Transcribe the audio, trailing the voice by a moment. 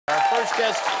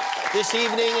next guest this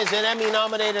evening is an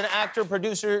Emmy-nominated actor,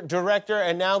 producer, director,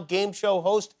 and now game show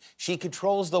host. She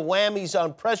controls the whammies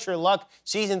on Pressure Luck.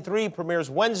 Season 3 premieres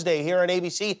Wednesday here on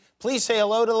ABC. Please say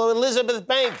hello to Elizabeth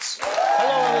Banks.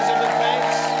 Hello, Elizabeth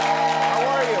Banks. How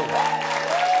are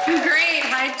you? Great.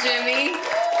 Hi, Jimmy.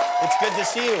 It's good to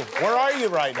see you. Where are you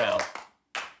right now?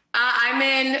 I'm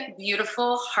in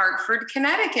beautiful Hartford,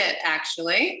 Connecticut,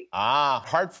 actually. Ah,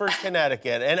 Hartford,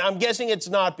 Connecticut. And I'm guessing it's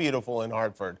not beautiful in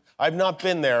Hartford. I've not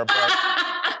been there, but...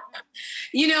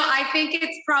 You know, I think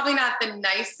it's probably not the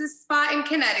nicest spot in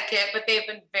Connecticut, but they've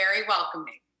been very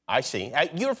welcoming. I see.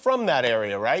 You're from that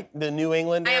area, right? The New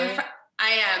England area? I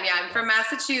am, yeah. I'm from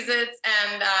Massachusetts,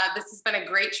 and this has been a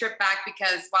great trip back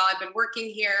because while I've been working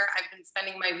here, I've been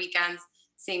spending my weekends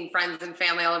seeing friends and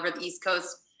family all over the East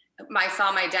Coast. I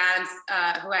saw my dad,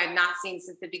 who I had not seen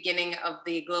since the beginning of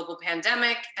the global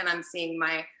pandemic, and I'm seeing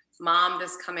my mom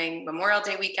this coming Memorial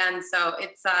Day weekend. So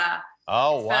it's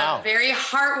very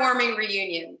heartwarming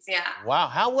reunions. Yeah. Wow.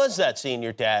 How was that seeing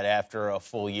your dad after a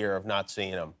full year of not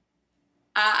seeing him?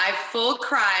 I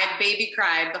baby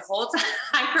cried the whole time.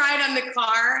 I cried on the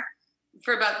car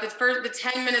for about the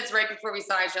 10 minutes right before we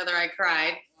saw each other. I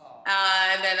cried.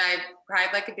 And then I cried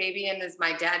like a baby in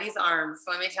my daddy's arms.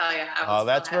 So let me tell you. Oh,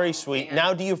 that's very sweet. Yeah.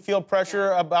 Now, do you feel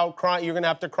pressure about crying? You're going to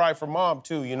have to cry for mom,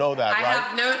 too. You know that, right?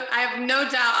 I have no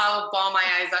doubt I'll bawl my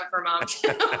eyes up for mom, too.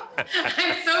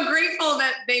 I'm so grateful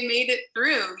that they made it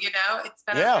through, you know? It's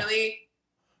been a really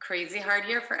crazy, hard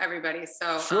year for everybody.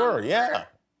 So Sure, yeah.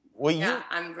 Well,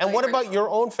 I'm really and what grateful. about your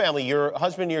own family, your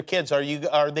husband and your kids?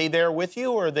 Are they there with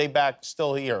you, or are they back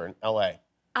still here in L.A.?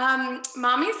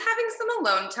 Mommy's having some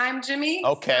alone time, Jimmy.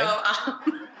 Okay. So,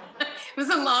 it was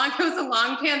a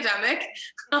long pandemic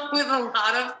with a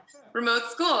lot of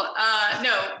remote school.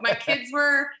 No, my kids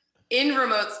were in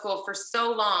remote school for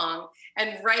so long.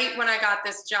 And right when I got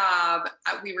this job,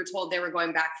 we were told they were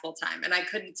going back full time, and I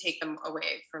couldn't take them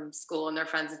away from school and their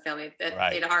friends and family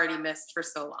that they'd already missed for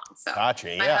so long. So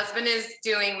gotcha, my husband is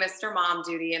doing Mr. Mom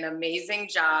duty, an amazing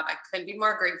job. I couldn't be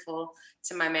more grateful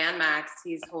to my man, Max.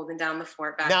 He's holding down the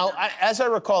fort back now. As I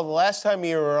recall, the last time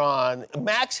you were on,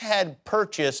 Max had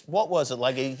purchased, what was it,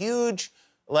 like a huge...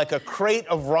 like a crate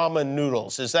of ramen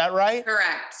noodles, is that right?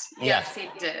 Correct. Yes, he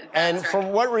did. And for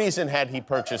what reason had he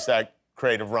purchased that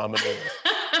crate of ramen noodles?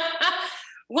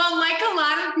 Well, like a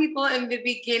lot of people in the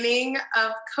beginning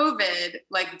of COVID,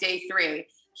 like day 3,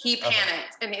 he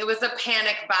panicked, and it was a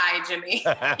panic buy, Jimmy.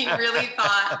 He really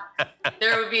thought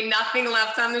there would be nothing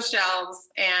left on the shelves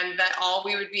and that all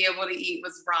we would be able to eat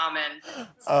was ramen.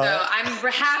 So I'm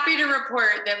happy to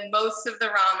report that most of the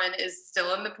ramen is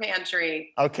still in the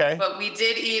pantry. Okay. But we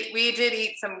did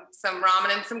eat some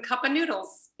ramen and some cup of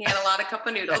noodles. He had a lot of cup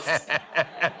of noodles.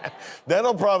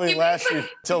 That'll probably last you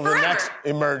till the next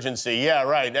emergency. Yeah,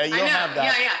 right. You'll have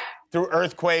that. Yeah. Through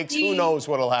earthquakes, who knows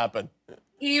what'll happen.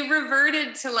 He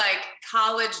reverted to like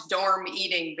college dorm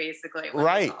eating, basically.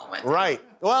 Right.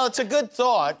 Well, it's a good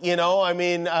thought, you know. I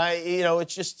mean,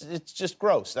 it's just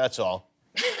gross. That's all.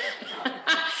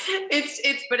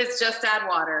 But it's just add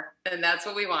water, and that's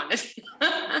what we wanted.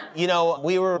 You know,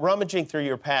 we were rummaging through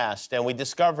your past, and we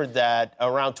discovered that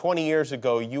around 20 years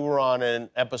ago, you were on an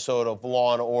episode of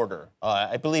Law and Order.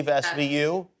 I believe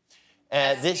SVU.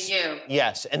 And SVU.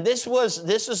 Yes, and this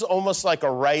is almost like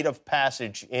a rite of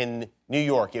passage in New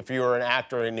York, if you were an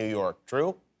actor in New York,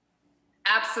 true?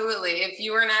 Absolutely. If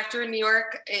you were an actor in New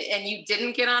York and you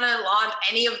didn't get on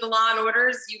any of the Law and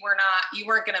Orders, you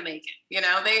weren't gonna make it. You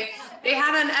know, they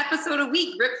had an episode a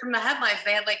week ripped from the headlines.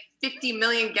 They had like 50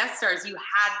 million guest stars. You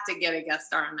had to get a guest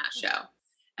star on that show.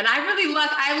 And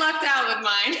I lucked out with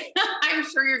mine. I'm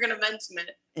sure you're gonna mention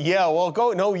it. Yeah, well,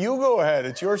 you go ahead.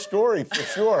 It's your story for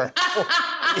sure.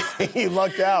 You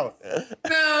lucked out.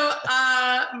 So,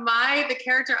 the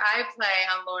character I play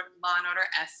on Law and Order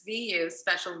SVU,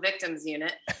 Special Victims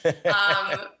Unit,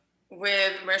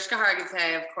 with Mariska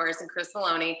Hargitay, of course, and Chris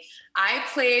Maloney, I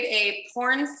played a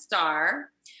porn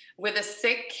star with a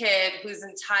sick kid whose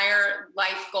entire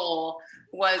life goal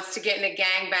was to get in a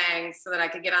gangbang so that I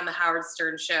could get on the Howard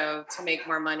Stern show to make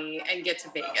more money and get to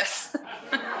Vegas.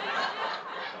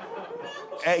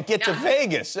 Get to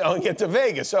Vegas. Oh, get to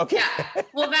Vegas. Okay. Yeah.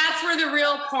 Well, that's where the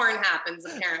real porn happens,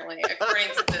 apparently, according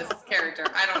to this character.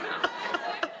 I don't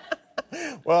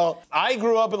know. Well, I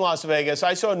grew up in Las Vegas.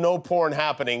 I saw no porn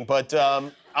happening, but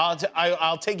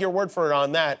I'll take your word for it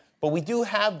on that. But we do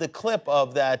have the clip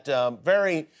of that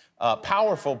very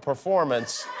powerful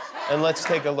performance, and let's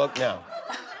take a look now.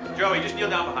 Joey, just kneel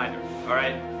down behind her, all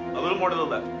right? A little more to the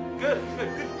left. Good.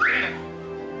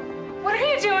 What are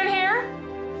you doing here?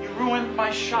 You ruined my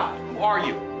shot. Who are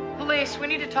you? Police, we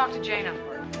need to talk to Jaina.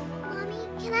 Mommy,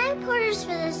 can I have quarters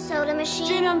for this soda machine?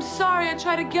 Gina, I'm sorry. I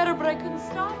tried to get her, but I couldn't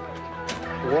stop her.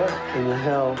 What in the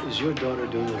hell is your daughter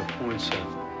doing at a porn set?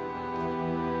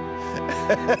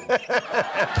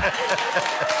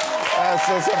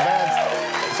 So it's a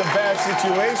bad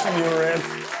situation you were in.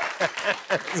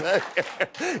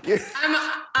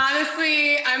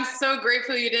 I'm so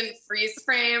grateful you didn't freeze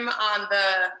frame on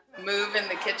the move in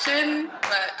the kitchen,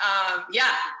 but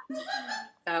yeah,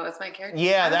 that was my character.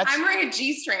 Yeah, I'm wearing a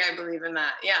G-string, I believe in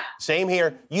that. Yeah. Same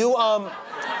here. You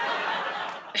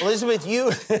Elizabeth,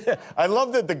 I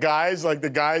love that the guys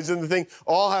in the thing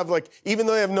all have, like, even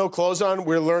though they have no clothes on,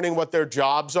 we're learning what their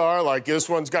jobs are. Like, this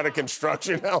one's got a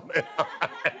construction helmet on.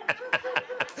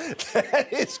 That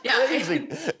is crazy.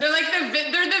 They're like they're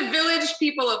the village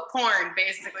people of porn,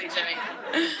 basically, Jimmy.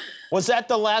 Was that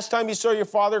the last time you saw your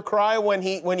father cry when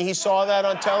he saw that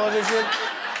on television?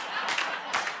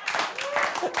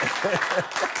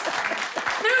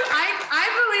 I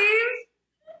believe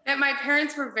that my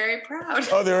parents were very proud.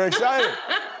 Oh, they were excited.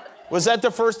 Was that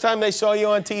the first time they saw you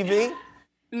on TV?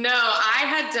 No, I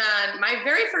had done, my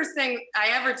very first thing I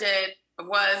ever did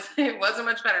was, it wasn't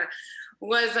much better,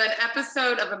 was an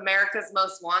episode of America's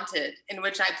Most Wanted in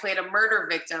which I played a murder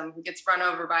victim who gets run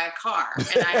over by a car.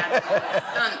 And I had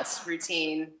a stunt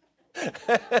routine. And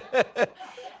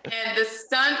the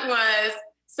stunt was,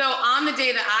 so on the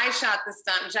day that I shot the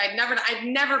stunt, which I'd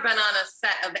never been on a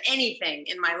set of anything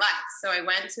in my life. So I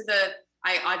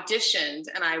auditioned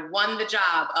and I won the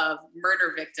job of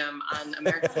murder victim on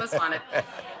America's Most Wanted.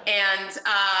 And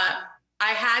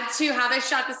how they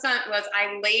shot the stunt was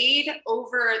I laid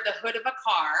over the hood of a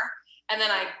car and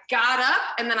then I got up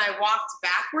and then I walked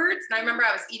backwards. And I remember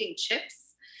I was eating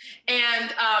chips.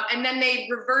 And then they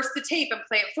reverse the tape and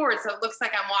play it forward. So it looks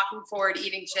like I'm walking forward,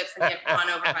 eating chips and get run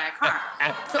over by a car.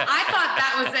 So I thought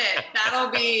that was it.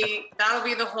 That'll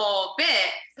be the whole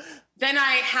bit. Then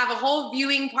I have a whole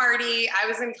viewing party. I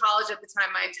was in college at the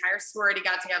time. My entire sorority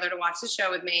got together to watch the show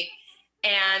with me.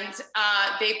 And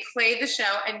they played the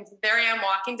show. And there I am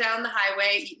walking down the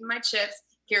highway, eating my chips.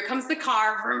 Here comes the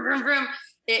car, vroom, vroom, vroom.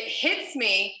 It hits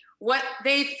me. What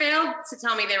they failed to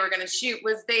tell me they were going to shoot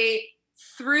was they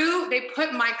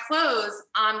put my clothes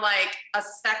on like a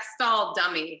sex doll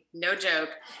dummy, no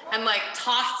joke, and like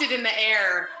tossed it in the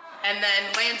air and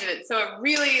then landed it. So it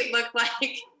really looked like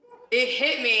it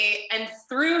hit me and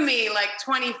threw me like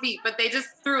 20 feet, but they just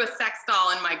threw a sex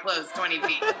doll in my clothes 20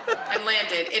 feet and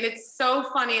landed. And it's so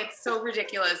funny. It's so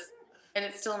ridiculous. And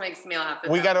it still makes me laugh.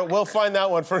 We'll find that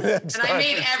one for next time. And I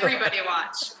made everybody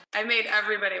watch. I made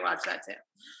everybody watch that too.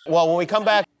 Well, when we come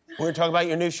back, we're going to talk about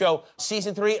your new show,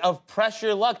 Season 3 of Press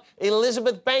Your Luck.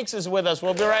 Elizabeth Banks is with us.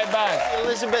 We'll be right back.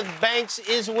 Elizabeth Banks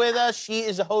is with us. She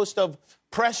is the host of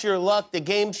Press Your Luck. The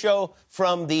game show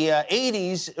from the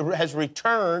 80s has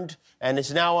returned and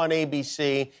is now on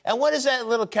ABC. And what is that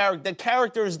little character? The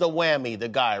character is the whammy, the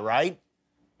guy, right?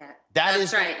 Yeah.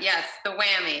 That's right. Yes, the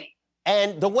whammy.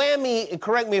 And the whammy,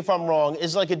 correct me if I'm wrong,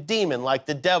 is like a demon, like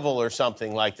the devil or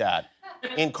something like that,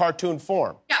 in cartoon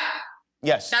form. Yeah.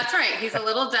 Yes. That's right. He's a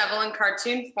little devil in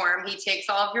cartoon form. He takes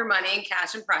all of your money and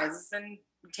cash and prizes and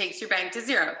takes your bank to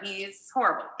zero. He's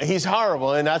horrible. He's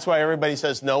horrible, and that's why everybody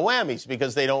says no whammies,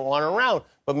 because they don't want him around.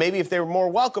 But maybe if they were more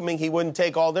welcoming, he wouldn't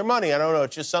take all their money. I don't know.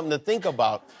 It's just something to think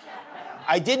about.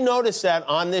 I did notice that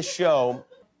on this show,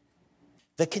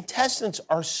 the contestants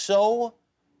are so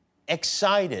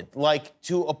excited, like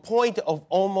to a point of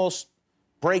almost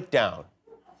breakdown.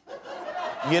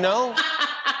 You know?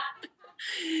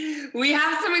 We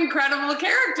have some incredible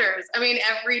characters. I mean,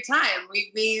 every time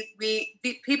the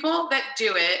people that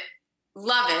do it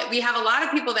love it. We have a lot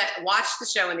of people that watched the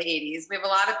show in the 80s. We have a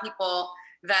lot of people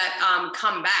that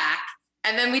come back.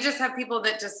 And then we just have people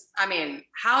that just, I mean,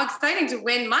 how exciting to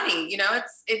win money. You know,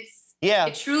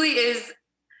 it truly is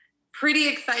pretty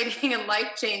exciting and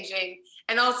life-changing.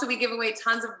 And also we give away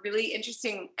tons of really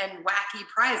interesting and wacky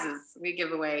prizes. We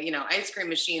give away, you know, ice cream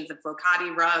machines and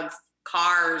Flocati rugs,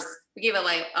 cars. We gave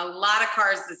away a lot of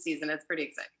cars this season. It's pretty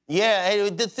exciting. Yeah,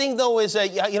 the thing, though, is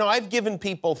that, you know, I've given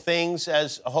people things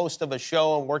as a host of a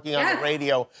show and working on the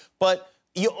radio, but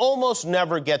you almost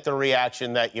never get the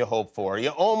reaction that you hope for. A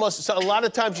lot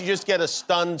of times you just get a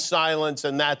stunned silence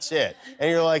and that's it.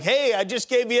 And you're like, hey, I just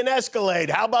gave you an Escalade.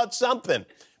 How about something?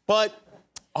 But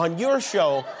on your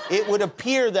show, it would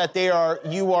appear that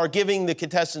you are giving the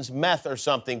contestants meth or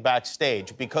something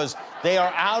backstage because they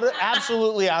are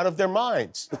absolutely out of their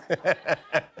minds. Yeah.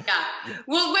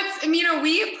 Well, you know,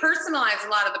 we personalize a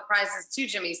lot of the prizes too,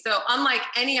 Jimmy. So unlike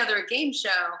any other game show,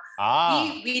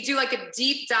 we do like a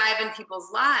deep dive in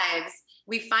people's lives.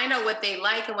 we find out what they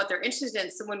like and what they're interested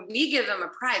in. So when we give them a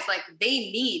prize, like they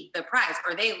need the prize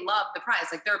or they love the prize.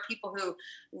 Like there are people who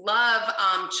love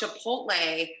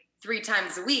Chipotle 3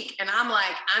 times a week. And I'm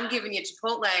like, I'm giving you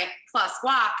Chipotle plus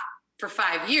guac for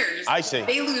 5 years. I see.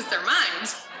 They lose their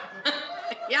mind.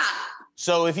 Yeah.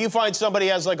 So if you find somebody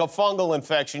has like a fungal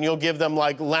infection, you'll give them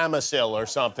like Lamisil or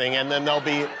something, and then they'll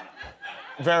be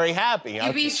very happy.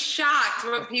 You'd be shocked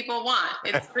what people want.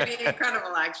 It's pretty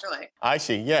incredible, actually. I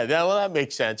see. Yeah, that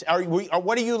makes sense.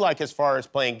 What do you like as far as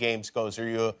playing games goes? Are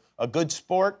you a good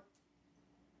sport?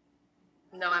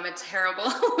 No, I'm a terrible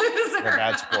loser. A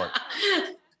bad sport.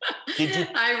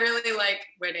 I really like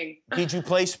winning. Did you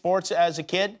play sports as a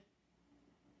kid?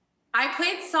 I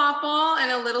played softball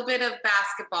and a little bit of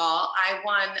basketball. I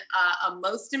won a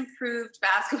most improved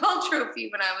basketball trophy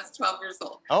when I was 12 years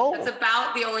old. Oh. That's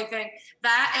about the only thing.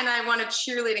 That, and I won a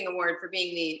cheerleading award for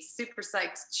being the super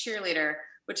psyched cheerleader,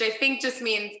 which I think just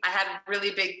means I had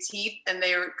really big teeth and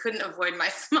they couldn't avoid my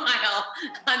smile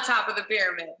on top of the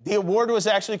pyramid. The award was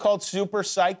actually called Super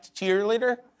Psyched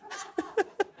Cheerleader?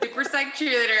 Super psyched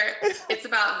cheerleader. It's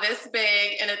about this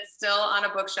big and it's still on a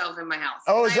bookshelf in my house.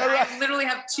 Oh, is that right? I literally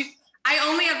have I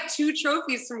only have 2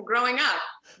 trophies from growing up.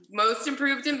 Most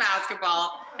improved in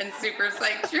basketball and super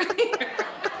psyched cheerleader.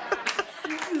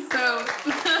 So,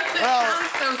 it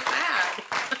sounds so sad.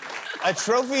 A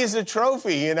trophy is a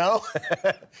trophy, you know?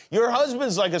 Your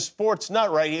husband's like a sports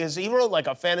nut, right? He wrote like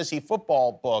a fantasy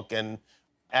football book, and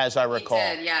as I recall.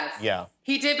 He did, yes. Yeah.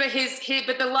 He did,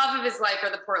 but the love of his life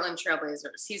are the Portland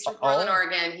Trailblazers. He's from Portland,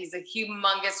 Oregon. He's a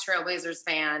humongous Trailblazers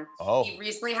fan. Oh. He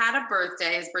recently had a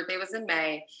birthday. His birthday was in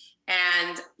May.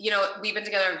 And, you know, we've been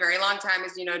together a very long time,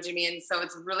 as you know, Jimmy. And so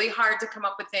it's really hard to come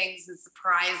up with things and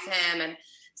surprise him. And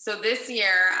so this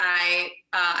year I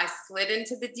slid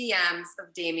into the DMs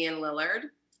of Damian Lillard.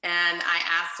 And I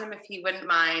asked him if he wouldn't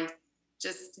mind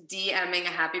just DMing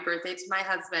a happy birthday to my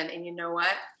husband. And you know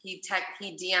what? He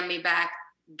DM'd me back,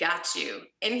 got you.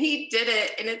 And he did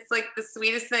it. And it's like the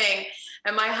sweetest thing.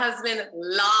 And my husband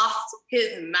lost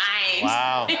his mind.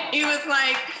 Wow. He was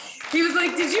like,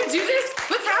 did you do this?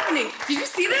 What's happening? Did you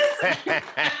see this?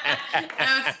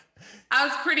 I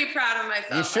was pretty proud of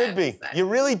myself. You should be. You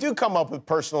really do come up with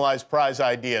personalized prize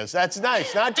ideas. That's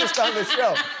nice, not just on the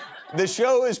show. The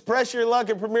show is Press Your Luck.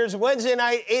 It premieres Wednesday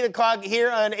night, 8 o'clock here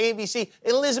on ABC.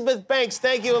 Elizabeth Banks.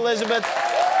 Thank you, Elizabeth.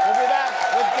 We'll be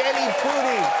back with Danny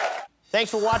Pudi.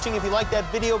 Thanks for watching. If you liked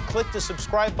that video, click the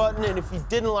subscribe button. And if you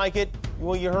didn't like it,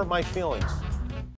 well, you hurt my feelings.